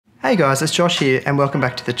Hey guys, it's Josh here and welcome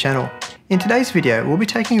back to the channel. In today's video, we'll be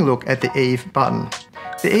taking a look at the Eve button.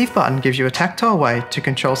 The Eve button gives you a tactile way to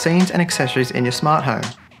control scenes and accessories in your smart home.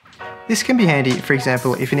 This can be handy, for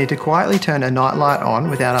example, if you need to quietly turn a night light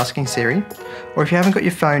on without asking Siri, or if you haven't got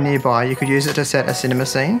your phone nearby, you could use it to set a cinema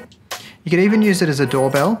scene. You could even use it as a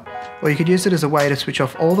doorbell, or you could use it as a way to switch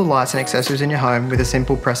off all the lights and accessories in your home with a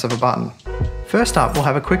simple press of a button. First up, we'll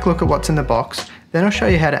have a quick look at what's in the box, then I'll show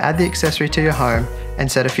you how to add the accessory to your home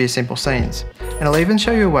and set a few simple scenes. And I'll even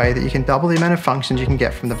show you a way that you can double the amount of functions you can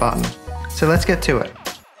get from the button. So let's get to it.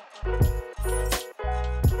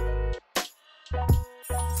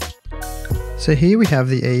 So here we have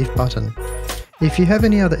the Eve button. If you have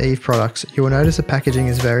any other Eve products, you will notice the packaging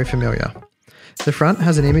is very familiar. The front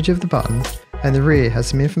has an image of the button and the rear has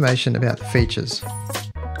some information about the features.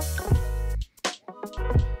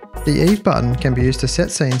 The Eve button can be used to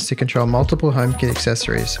set scenes to control multiple HomeKit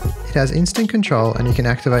accessories. It has instant control and you can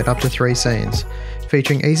activate up to 3 scenes,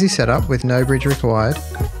 featuring easy setup with no bridge required.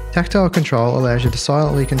 Tactile control allows you to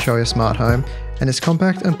silently control your smart home and is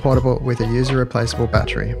compact and portable with a user replaceable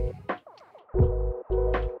battery.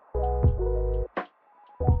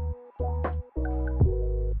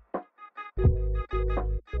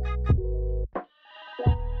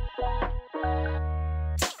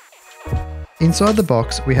 Inside the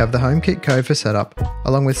box, we have the HomeKit code for setup,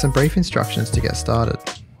 along with some brief instructions to get started.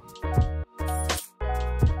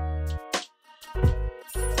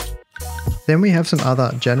 Then we have some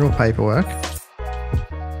other general paperwork.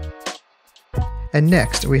 And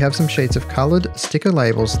next, we have some sheets of coloured sticker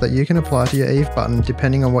labels that you can apply to your Eve button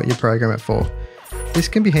depending on what you program it for. This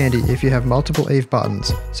can be handy if you have multiple Eve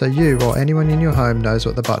buttons, so you or anyone in your home knows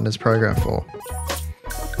what the button is programmed for.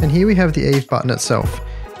 And here we have the Eve button itself.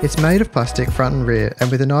 It's made of plastic front and rear and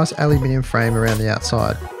with a nice aluminium frame around the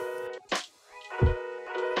outside.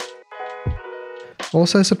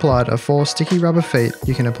 Also supplied are 4 sticky rubber feet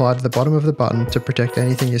you can apply to the bottom of the button to protect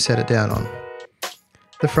anything you set it down on.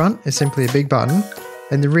 The front is simply a big button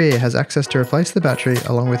and the rear has access to replace the battery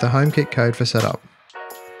along with a HomeKit code for setup.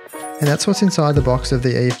 And that's what's inside the box of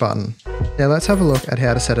the Eve button. Now let's have a look at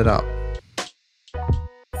how to set it up.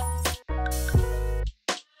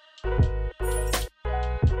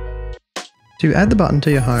 To add the button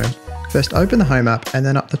to your home, first open the Home app and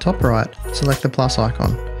then up the top right, select the plus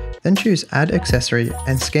icon. Then choose Add Accessory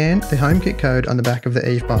and scan the HomeKit code on the back of the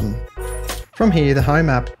Eve button. From here, the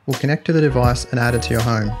Home app will connect to the device and add it to your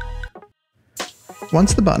home.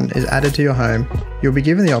 Once the button is added to your home, you'll be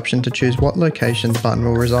given the option to choose what location the button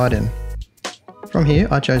will reside in. From here,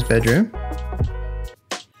 I chose Bedroom.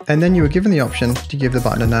 And then you were given the option to give the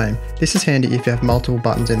button a name. This is handy if you have multiple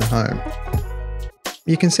buttons in the home.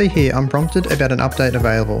 You can see here I'm prompted about an update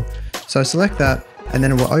available, so select that and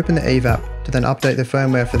then it will open the Eve app to then update the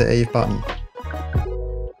firmware for the Eve button.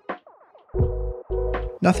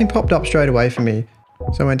 Nothing popped up straight away for me,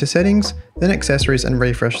 so I went to Settings, then Accessories and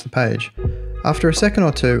refreshed the page. After a second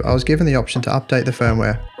or two I was given the option to update the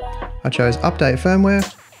firmware. I chose Update Firmware,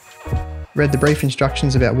 read the brief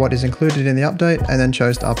instructions about what is included in the update and then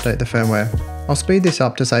chose to update the firmware. I'll speed this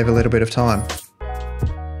up to save a little bit of time.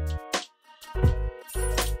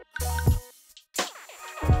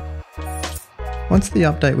 Once the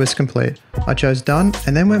update was complete, I chose Done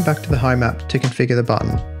and then went back to the Home app to configure the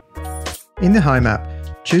button. In the Home app,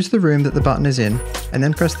 choose the room that the button is in and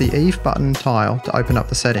then press the Eve button tile to open up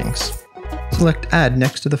the settings. Select Add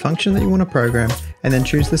next to the function that you want to program and then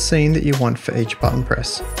choose the scene that you want for each button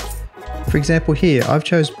press. For example here, I've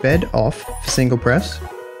chose Bed Off for single press,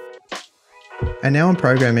 and now I'm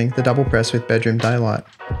programming the double press with Bedroom Daylight.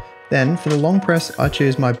 Then for the long press, I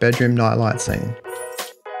choose my Bedroom Nightlight scene.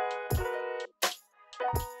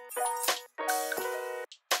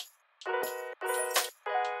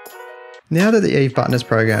 Now that the Eve button is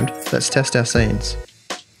programmed, let's test our scenes.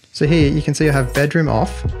 So here you can see I have Bedroom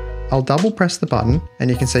Off. I'll double press the button and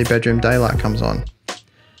you can see Bedroom Daylight comes on.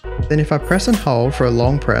 Then if I press and hold for a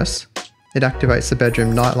long press, it activates the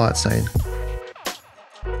Bedroom Nightlight scene.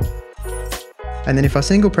 And then if I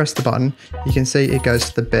single press the button, you can see it goes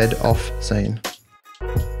to the Bed Off scene.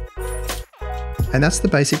 And that's the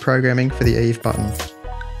basic programming for the Eve button.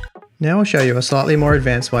 Now I'll show you a slightly more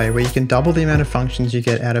advanced way where you can double the amount of functions you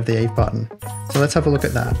get out of the Eve button. So let's have a look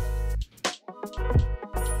at that.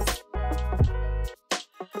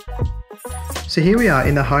 So here we are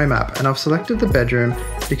in the Home app and I've selected the bedroom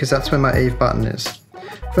because that's where my Eve button is.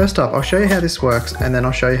 First up, I'll show you how this works and then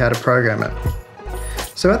I'll show you how to program it.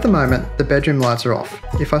 So at the moment, the bedroom lights are off.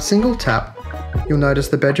 If I single tap, you'll notice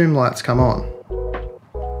the bedroom lights come on.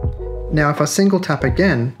 Now if I single tap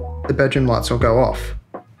again, the bedroom lights will go off.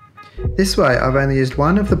 This way I've only used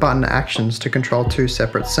one of the button actions to control two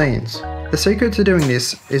separate scenes. The secret to doing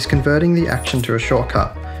this is converting the action to a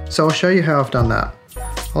shortcut, so I'll show you how I've done that.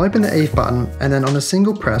 I'll open the Eve button and then on a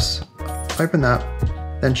single press, open that,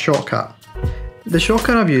 then shortcut. The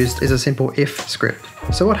shortcut I've used is a simple if script.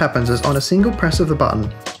 So what happens is on a single press of the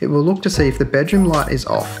button, it will look to see if the bedroom light is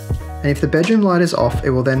off. And if the bedroom light is off, it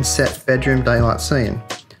will then set bedroom daylight scene.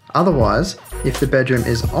 Otherwise, if the bedroom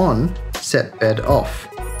is on, set bed off.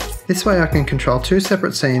 This way I can control two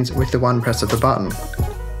separate scenes with the one press of the button.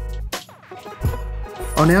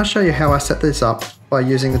 I'll now show you how I set this up by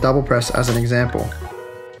using the double press as an example.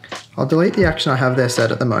 I'll delete the action I have there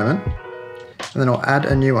set at the moment, and then I'll add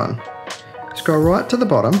a new one. Scroll right to the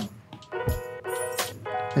bottom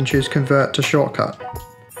and choose Convert to Shortcut.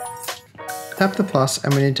 Tap the plus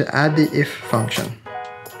and we need to add the if function.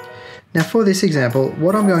 Now for this example,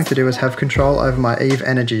 what I'm going to do is have control over my Eve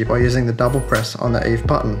energy by using the double press on the Eve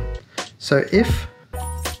button. So if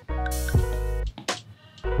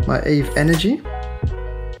my Eve energy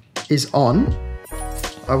is on,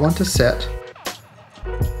 I want to set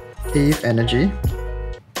Eve energy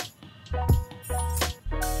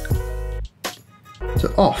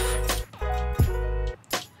to off,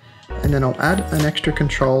 and then I'll add an extra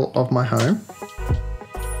control of my home.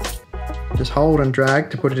 Just hold and drag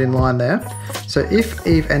to put it in line there. So if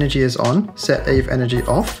Eve energy is on, set Eve energy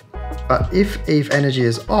off, but if Eve energy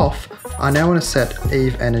is off, I now want to set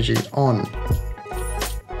Eve energy on.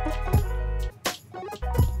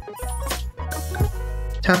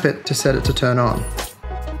 Tap it to set it to turn on.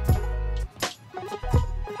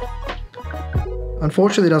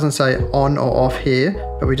 Unfortunately, it doesn't say on or off here,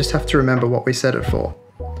 but we just have to remember what we set it for.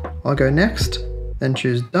 I'll go next, then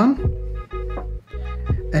choose done.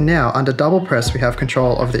 And now under double press, we have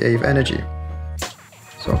control of the Eve energy.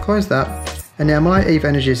 So I'll close that. And now my Eve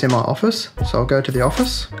energy is in my office. So I'll go to the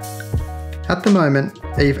office. At the moment,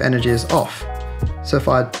 Eve energy is off. So if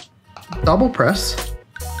I double press,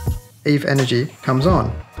 Eve energy comes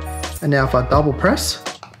on. And now if I double press,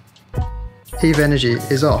 Eve energy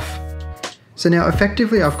is off. So now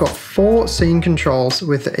effectively I've got 4 scene controls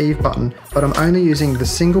with the Eve button, but I'm only using the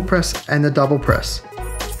single press and the double press.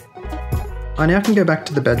 I now can go back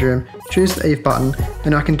to the bedroom, choose the Eve button,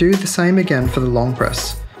 and I can do the same again for the long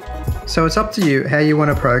press. So it's up to you how you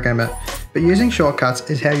want to program it, but using shortcuts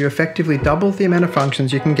is how you effectively double the amount of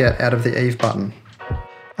functions you can get out of the Eve button.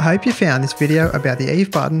 I hope you found this video about the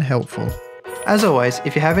Eve button helpful. As always,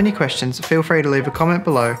 if you have any questions, feel free to leave a comment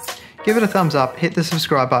below. Give it a thumbs up, hit the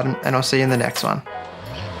subscribe button, and I'll see you in the next one.